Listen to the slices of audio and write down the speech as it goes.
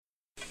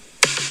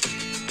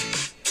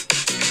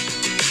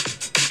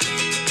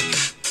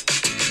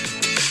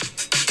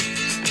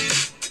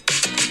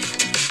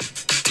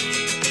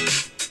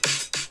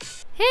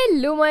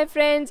Hello my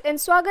friends and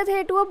स्वागत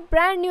है to a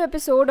brand new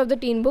episode of the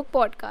tin book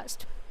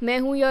podcast. मैं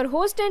हूं your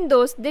host and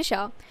दोस्त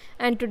दिशा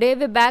and today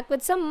we back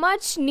with some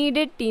much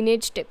needed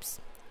teenage tips.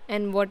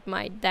 And what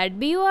might that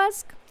be, you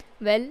ask?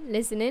 Well,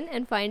 listen in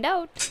and find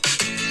out.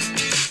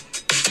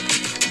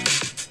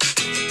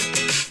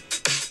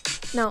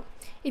 Now,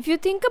 if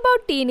you think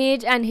about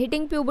teenage and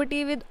hitting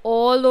puberty with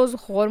all those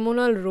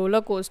hormonal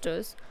roller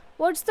coasters,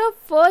 what's the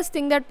first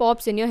thing that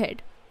pops in your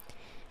head?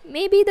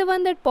 Maybe the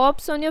one that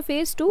pops on your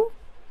face too?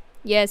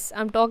 Yes,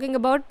 I'm talking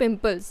about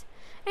pimples.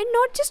 And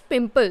not just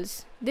pimples.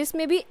 This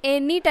may be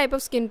any type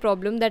of skin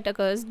problem that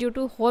occurs due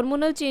to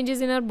hormonal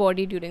changes in our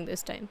body during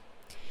this time.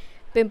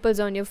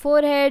 Pimples on your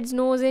foreheads,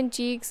 nose and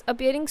cheeks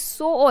appearing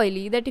so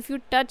oily that if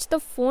you touch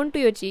the phone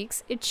to your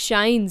cheeks, it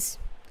shines.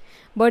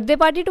 Birthday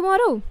party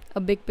tomorrow,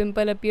 a big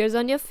pimple appears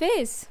on your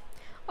face.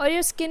 Or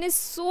your skin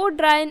is so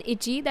dry and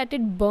itchy that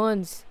it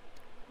burns.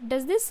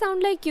 Does this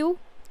sound like you?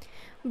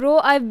 Bro,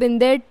 I've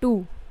been there too.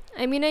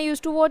 I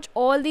used to watch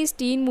all these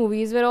teen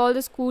movies where all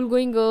the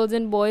school-going girls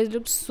and boys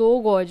looked so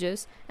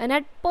gorgeous and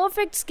had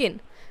perfect skin,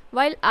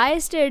 while I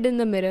stared in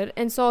the mirror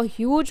and saw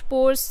huge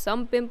pores,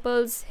 some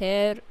pimples,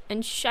 hair,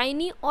 and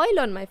shiny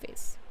oil on my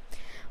face.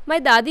 My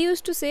Dadi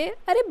used to say,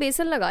 "अरे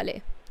बेसन लगा ले."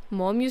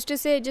 Mom used to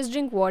say, "Just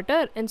drink water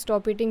and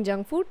stop eating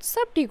junk food,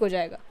 सब ठीक हो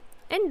जाएगा.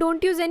 And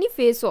don't use any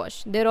face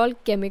wash. They're all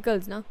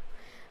chemicals, na."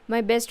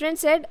 My best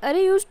friend said,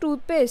 "अरे use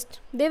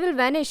toothpaste. They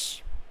will vanish."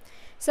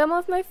 Some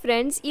of my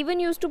friends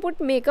even used to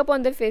put makeup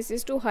on their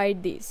faces to hide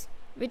these,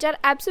 which are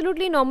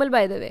absolutely normal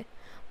by the way.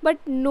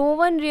 But no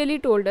one really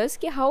told us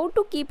कि how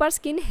to keep our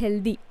skin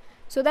healthy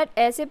so that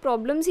ऐसे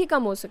problems ही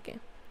कम हो सके.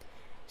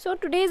 So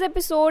today's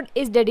episode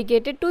is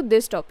dedicated to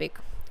this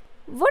topic.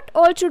 What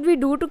all should we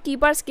do to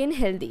keep our skin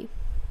healthy?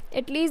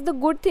 At least the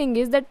good thing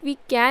is that we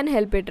can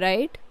help it,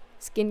 right?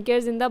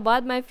 Skincare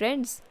zindabad, my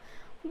friends.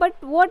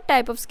 But what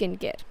type of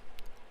skincare?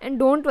 And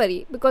don't worry,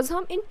 because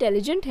हम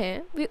intelligent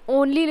हैं, we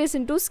only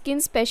listen to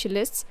skin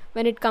specialists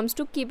when it comes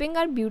to keeping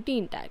our beauty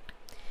intact.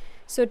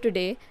 So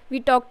today,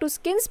 we talk to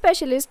skin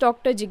specialist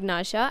Dr.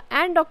 Jignasha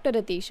and Dr.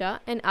 Atisha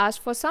and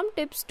ask for some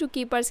tips to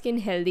keep our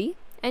skin healthy,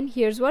 and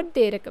here's what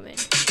they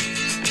recommend.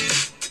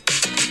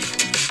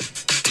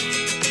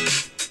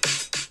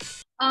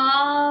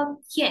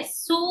 Yes,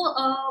 so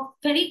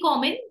very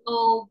common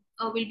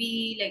will be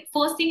like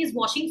first thing is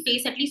washing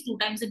face at least 2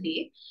 times a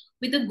day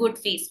with a good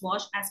face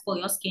wash as per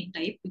your skin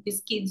type, because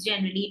kids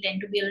generally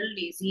tend to be a little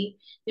lazy.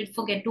 They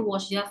forget to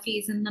wash their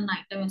face in the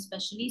night time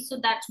especially. So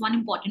that's one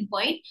important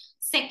point.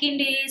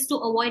 Second is to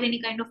avoid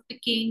any kind of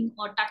picking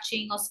or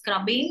touching or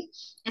scrubbing,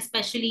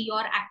 especially your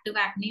active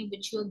acne,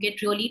 which you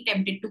get really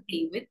tempted to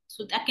play with.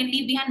 So that can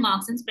leave behind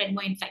marks and spread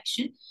more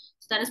infection.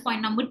 So that is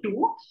point number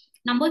 2.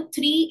 Number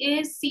 3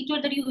 is see to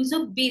it that you use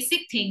a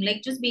basic thing,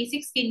 like just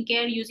basic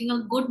skincare. Using a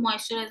good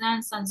moisturizer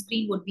and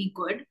sunscreen would be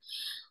good.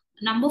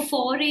 Number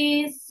 4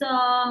 is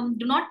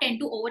do not tend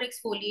to over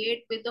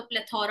exfoliate with the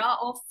plethora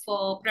of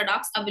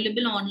products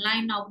available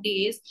online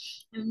nowadays.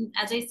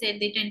 As I said,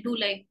 they tend to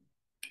like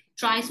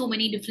try so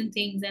many different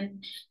things,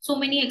 and so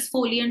many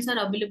exfoliants are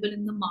available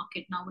in the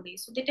market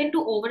nowadays. So they tend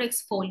to over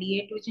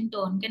exfoliate, which in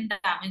turn can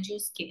damage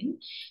your skin.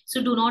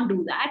 So do not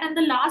do that.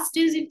 And the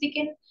last is if they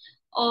can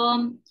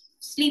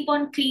sleep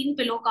on clean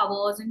pillow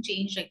covers and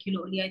change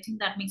regularly. I think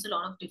that makes a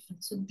lot of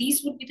difference. So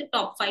these would be the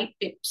top 5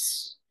 tips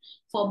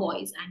for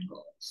boys and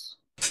girls.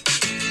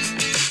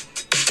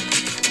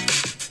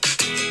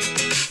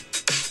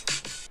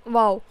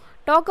 Wow,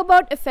 talk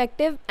about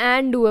effective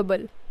and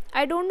doable.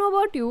 I don't know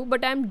about you,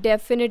 but I'm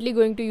definitely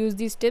going to use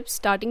these tips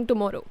starting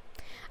tomorrow.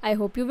 I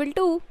hope you will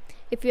too.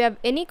 If you have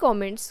any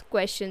comments,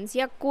 questions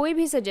या कोई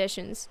भी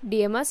suggestions,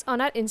 DM us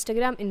on our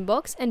Instagram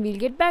inbox and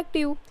we'll get back to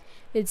you.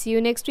 We'll see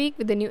you next week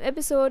with a new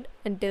episode.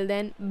 Until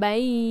then,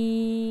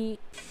 bye.